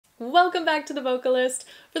Welcome back to The Vocalist.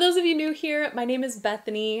 For those of you new here, my name is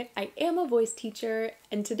Bethany. I am a voice teacher,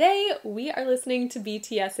 and today we are listening to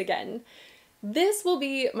BTS again. This will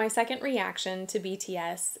be my second reaction to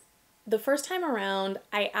BTS. The first time around,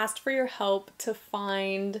 I asked for your help to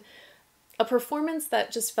find a performance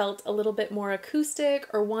that just felt a little bit more acoustic,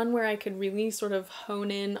 or one where I could really sort of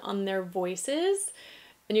hone in on their voices.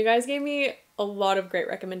 And you guys gave me a lot of great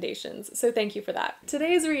recommendations, so thank you for that.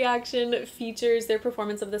 Today's reaction features their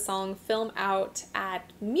performance of the song Film Out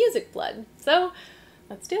at Music Blood. So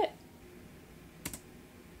let's do it.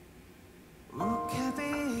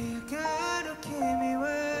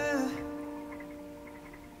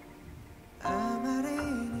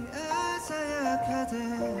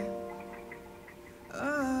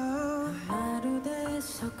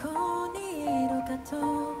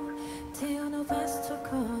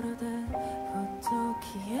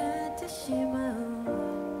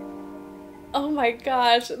 Oh my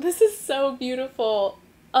gosh, this is so beautiful.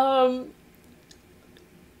 I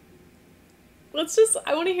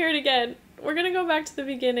want to hear it again. We're gonna go back to the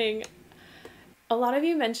beginning. A lot of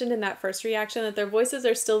you mentioned in that first reaction that their voices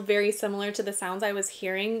are still very similar to the sounds I was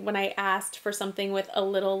hearing when I asked for something with a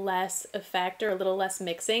little less effect or a little less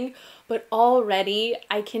mixing, but already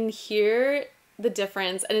I can hear the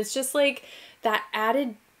difference, and it's just like that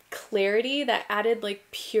added clarity, that added like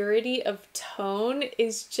purity of tone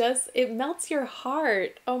is just, it melts your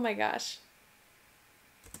heart. Oh my gosh.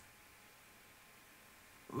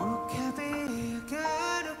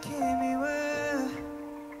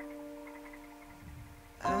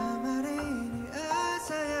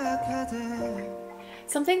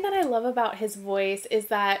 Something that I love about his voice is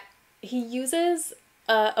that he uses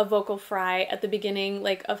a vocal fry at the beginning,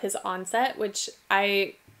 like of his onset, which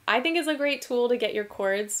I think is a great tool to get your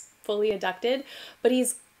chords fully adducted, but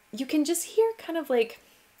you can just hear kind of like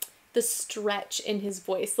the stretch in his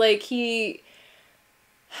voice. Like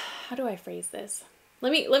how do I phrase this?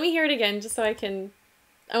 Let me hear it again just so I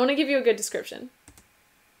want to give you a good description.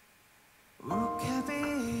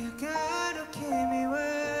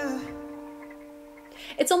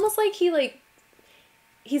 It's almost like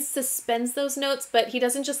he suspends those notes, but he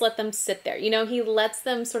doesn't just let them sit there. You know, he lets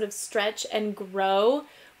them sort of stretch and grow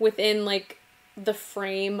within like the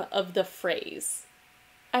frame of the phrase.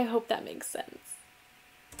 I hope that makes sense.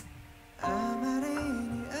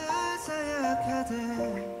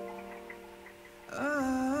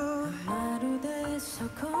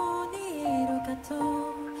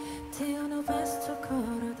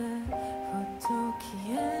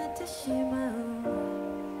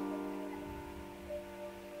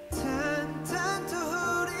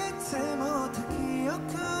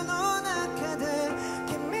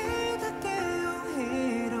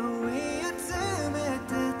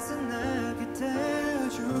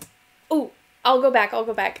 Oh, I'll go back.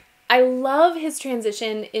 I love his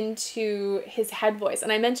transition into his head voice,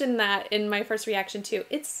 and I mentioned that in my first reaction too.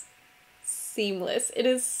 It's seamless. It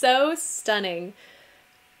is so stunning.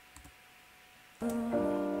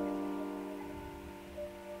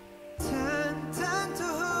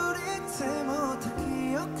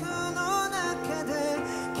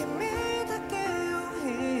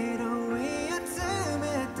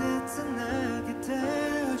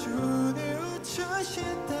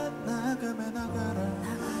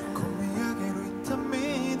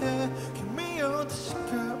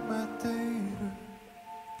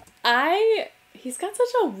 He's got such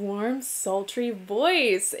a warm, sultry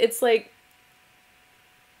voice. It's like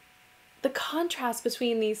the contrast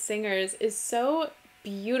between these singers is so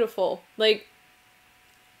beautiful. Like,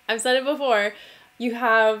 I've said it before, you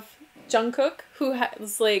have Jungkook, who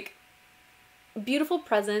has like beautiful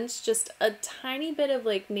presence, just a tiny bit of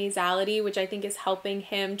like nasality, which I think is helping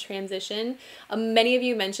him transition. Many of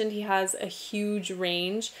you mentioned he has a huge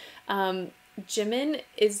range. Jimin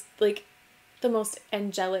is like the most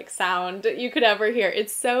angelic sound you could ever hear.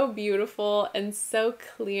 It's so beautiful and so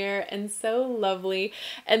clear and so lovely.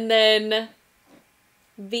 And then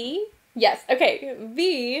V, yes, okay,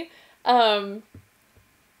 V, yeah,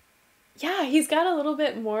 he's got a little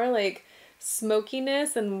bit more like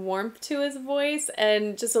smokiness and warmth to his voice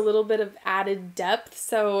and just a little bit of added depth.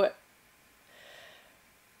 So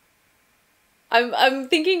I'm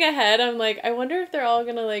thinking ahead. I'm like, I wonder if they're all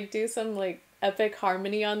gonna like do some like epic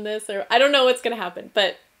harmony on this, or I don't know what's gonna happen,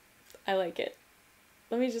 but I like it.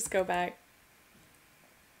 Let me just go back.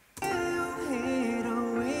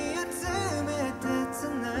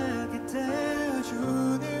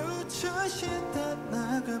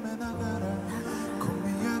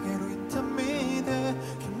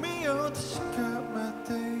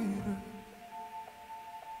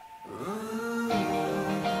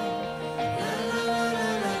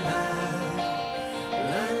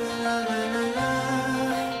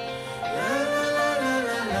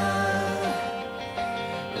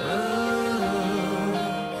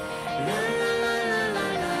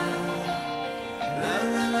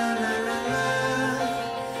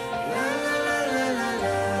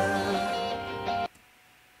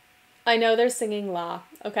 I know they're singing La,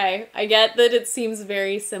 okay? I get that it seems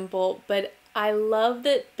very simple, but I love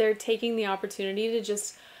that they're taking the opportunity to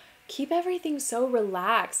just keep everything so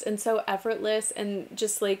relaxed and so effortless, and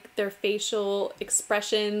just like their facial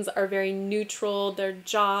expressions are very neutral, their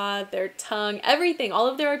jaw, their tongue, everything, all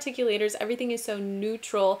of their articulators, everything is so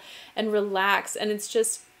neutral and relaxed. And it's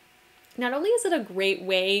just, not only is it a great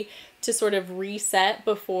way to sort of reset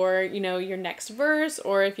before, you know, your next verse,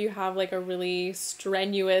 or if you have like a really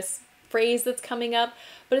strenuous phrase that's coming up,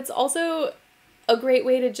 but it's also a great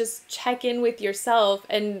way to just check in with yourself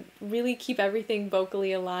and really keep everything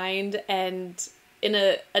vocally aligned and in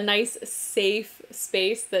a nice, safe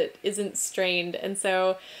space that isn't strained. And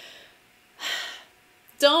so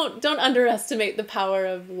don't underestimate the power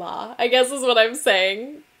of La, I guess is what I'm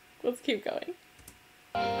saying. Let's keep going.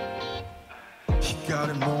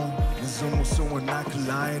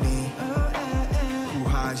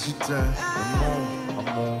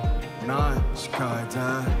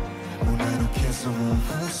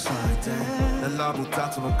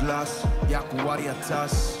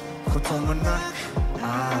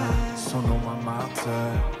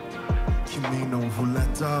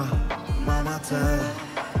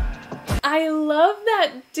 I love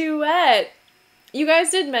that duet. You guys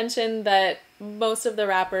did mention that most of the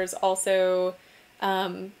rappers also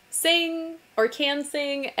sing or can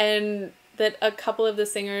sing, and that a couple of the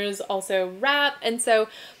singers also rap. And so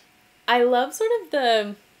I love sort of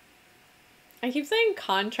the, I keep saying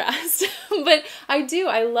contrast, but I do.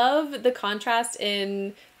 I love the contrast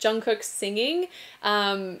in Jungkook's singing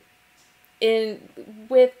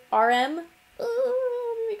with RM. Let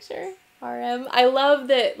me make sure. RM. I love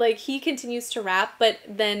that, like, he continues to rap, but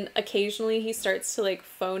then occasionally he starts to like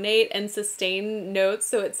phonate and sustain notes,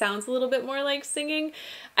 so it sounds a little bit more like singing.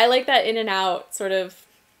 I like that in and out sort of,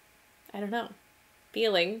 I don't know,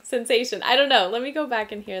 feeling, sensation. I don't know. Let me go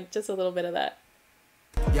back and hear just a little bit of that.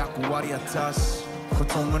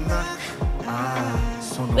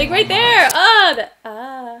 Like right there.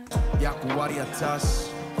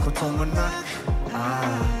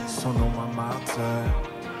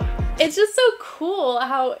 It's just so cool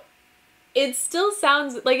how it still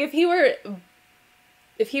sounds like if he were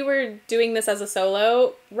doing this as a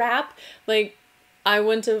solo rap, like I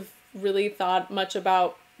wouldn't have really thought much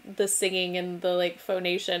about the singing and the like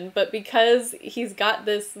phonation, but because he's got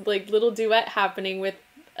this like little duet happening with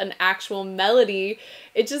an actual melody,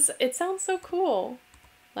 it sounds so cool.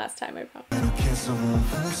 Last time I promise.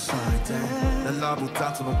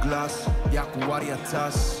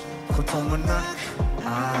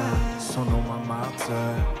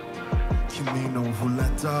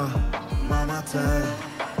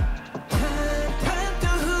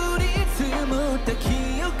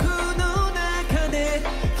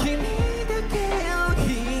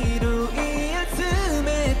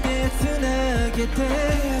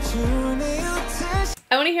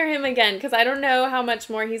 I want to hear him again because I don't know how much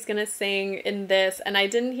more he's gonna sing in this, and I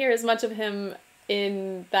didn't hear as much of him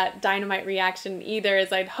in that Dynamite reaction either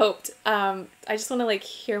as I'd hoped. I just want to like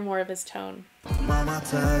hear more of his tone.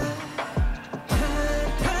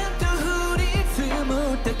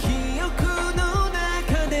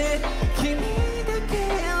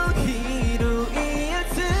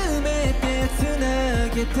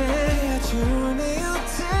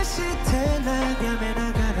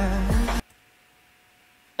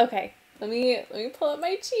 Okay, let me pull up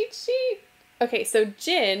my cheat sheet. Okay, so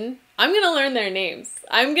Jin, I'm gonna learn their names.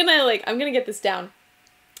 I'm gonna get this down.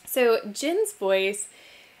 So Jin's voice,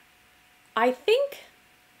 I think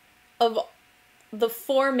of the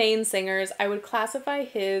four main singers, I would classify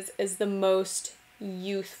his as the most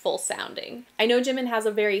youthful sounding. I know Jimin has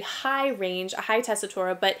a very high range, a high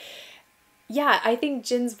tessitura, but yeah, I think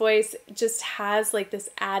Jin's voice just has like this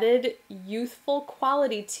added youthful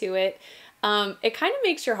quality to it. It kind of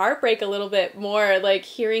makes your heart break a little bit more, like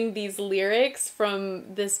hearing these lyrics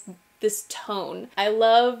from this tone. I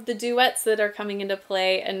love the duets that are coming into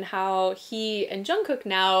play and how he and Jungkook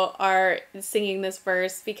now are singing this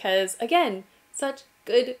verse because, again, such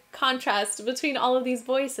good contrast between all of these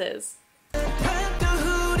voices.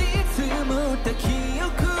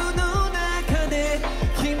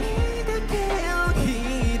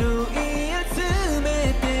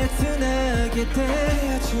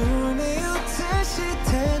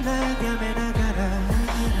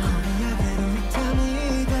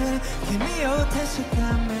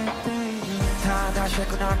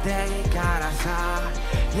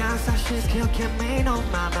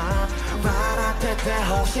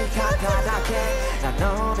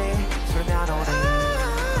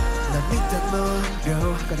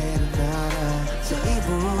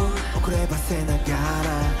 遅ればせなが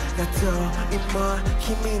らやっと今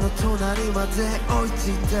君の隣まで追いつ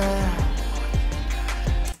いて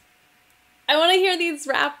I want to hear these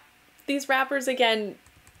rappers again.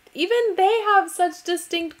 Even they have such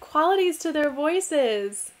distinct qualities to their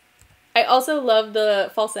voices. I also love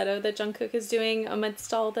the falsetto that Jungkook is doing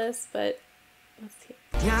amidst all this, but let's see.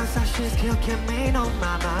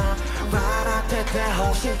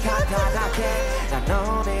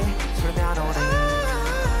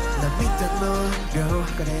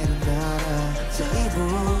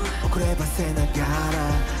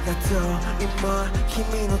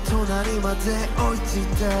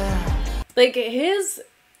 Like his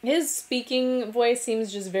speaking voice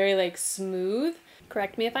seems just very like smooth.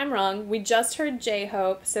 Correct me if I'm wrong. We just heard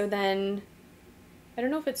J-Hope, so then I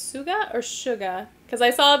don't know if it's Suga or Suga, because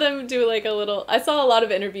I saw them do like I saw a lot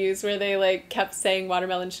of interviews where they like kept saying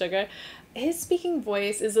watermelon sugar. His speaking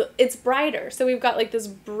voice it's brighter. So we've got like this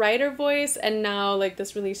brighter voice and now like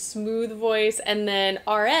this really smooth voice, and then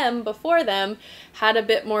RM before them had a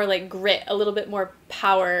bit more like grit, a little bit more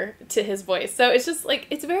power to his voice. So it's just like,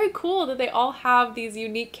 it's very cool that they all have these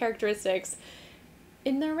unique characteristics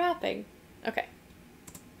in their rapping. Okay.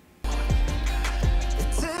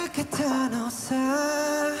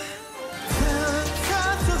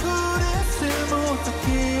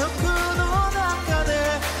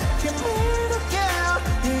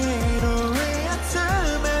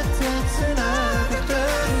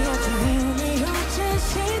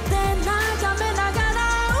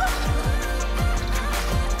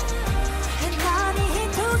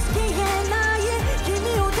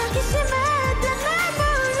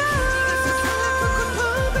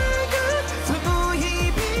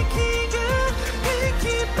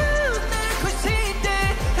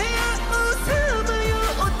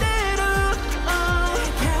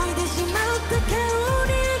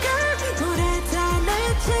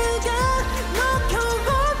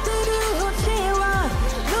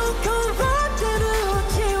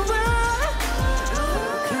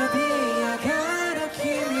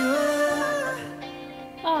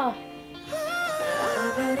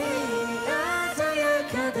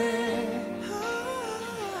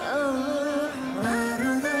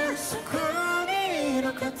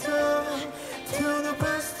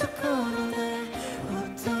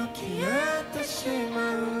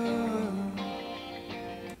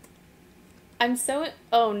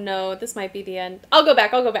 Oh no, this might be the end. I'll go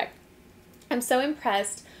back. I'm so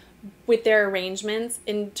impressed with their arrangements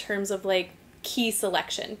in terms of like key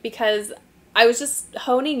selection, because I was just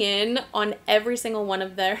honing in on every single one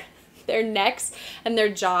of their necks and their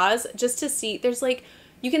jaws just to see. There's like,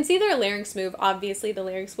 you can see their larynx move. Obviously the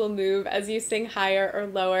larynx will move as you sing higher or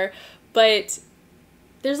lower, but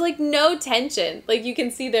there's like no tension. Like you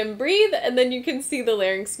can see them breathe and then you can see the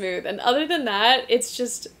larynx smooth. And other than that, it's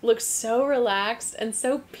just looks so relaxed and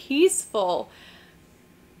so peaceful.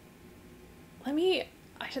 I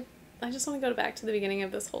just want to go back to the beginning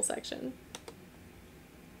of this whole section.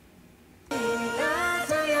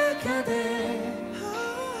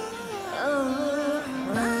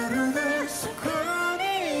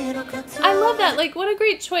 I love that. Like, what a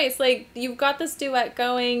great choice. Like, you've got this duet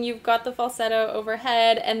going, you've got the falsetto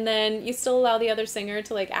overhead, and then you still allow the other singer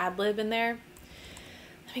to, like, ad-lib in there.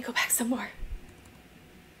 Let me go back some more.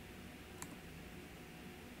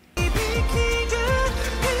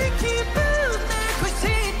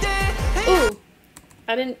 Ooh,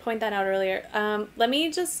 I didn't point that out earlier. Let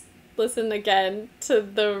me just listen again to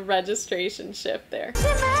the registration shift there.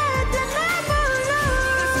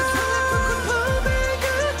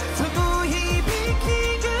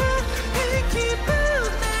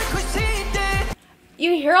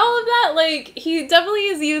 You hear all of that? Like, he definitely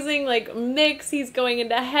is using, like, mix, he's going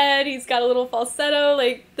into head, he's got a little falsetto,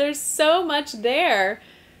 like, there's so much there.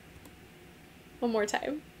 One more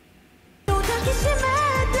time.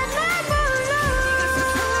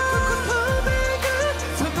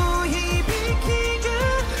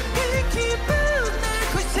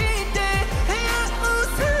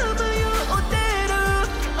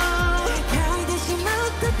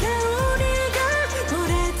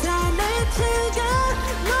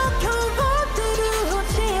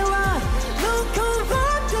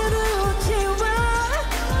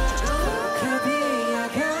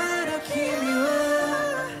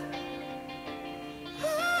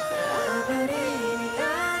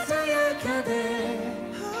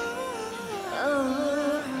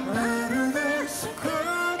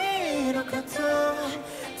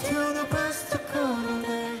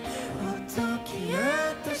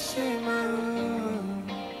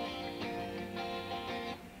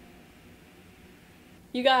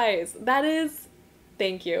 You guys,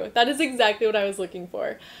 Thank you. That is exactly what I was looking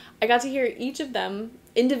for. I got to hear each of them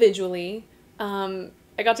individually. I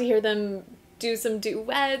got to hear them do some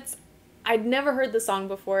duets. I'd never heard the song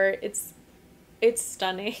before. It's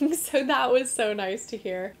stunning. So that was so nice to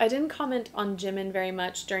hear. I didn't comment on Jimin very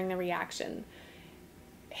much during the reaction.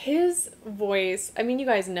 His voice, I mean, you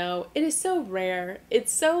guys know, it is so rare.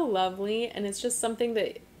 It's so lovely, and it's just something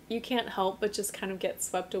that you can't help but just kind of get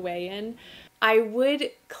swept away in. I would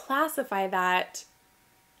classify that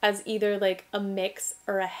as either like a mix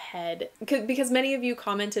or a head. Because many of you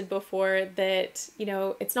commented before that, you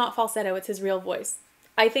know, it's not falsetto, it's his real voice.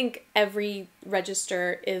 I think every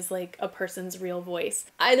register is like a person's real voice.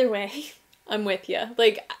 Either way, I'm with you.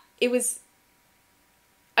 Like, I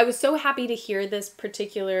was so happy to hear this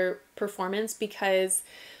particular performance because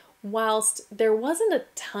whilst there wasn't a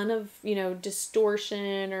ton of, you know,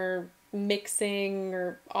 distortion or mixing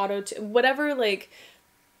or whatever like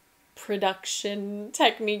production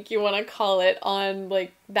technique you want to call it on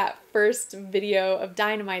like that first video of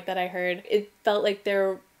Dynamite that I heard, it felt like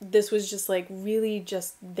this was just like really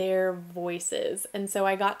just their voices. And so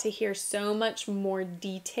I got to hear so much more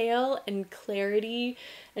detail and clarity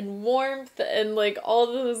and warmth and like all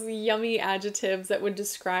those yummy adjectives that would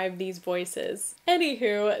describe these voices.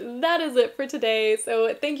 Anywho, that is it for today.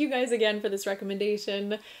 So thank you guys again for this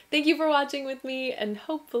recommendation. Thank you for watching with me, and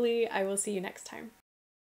hopefully I will see you next time.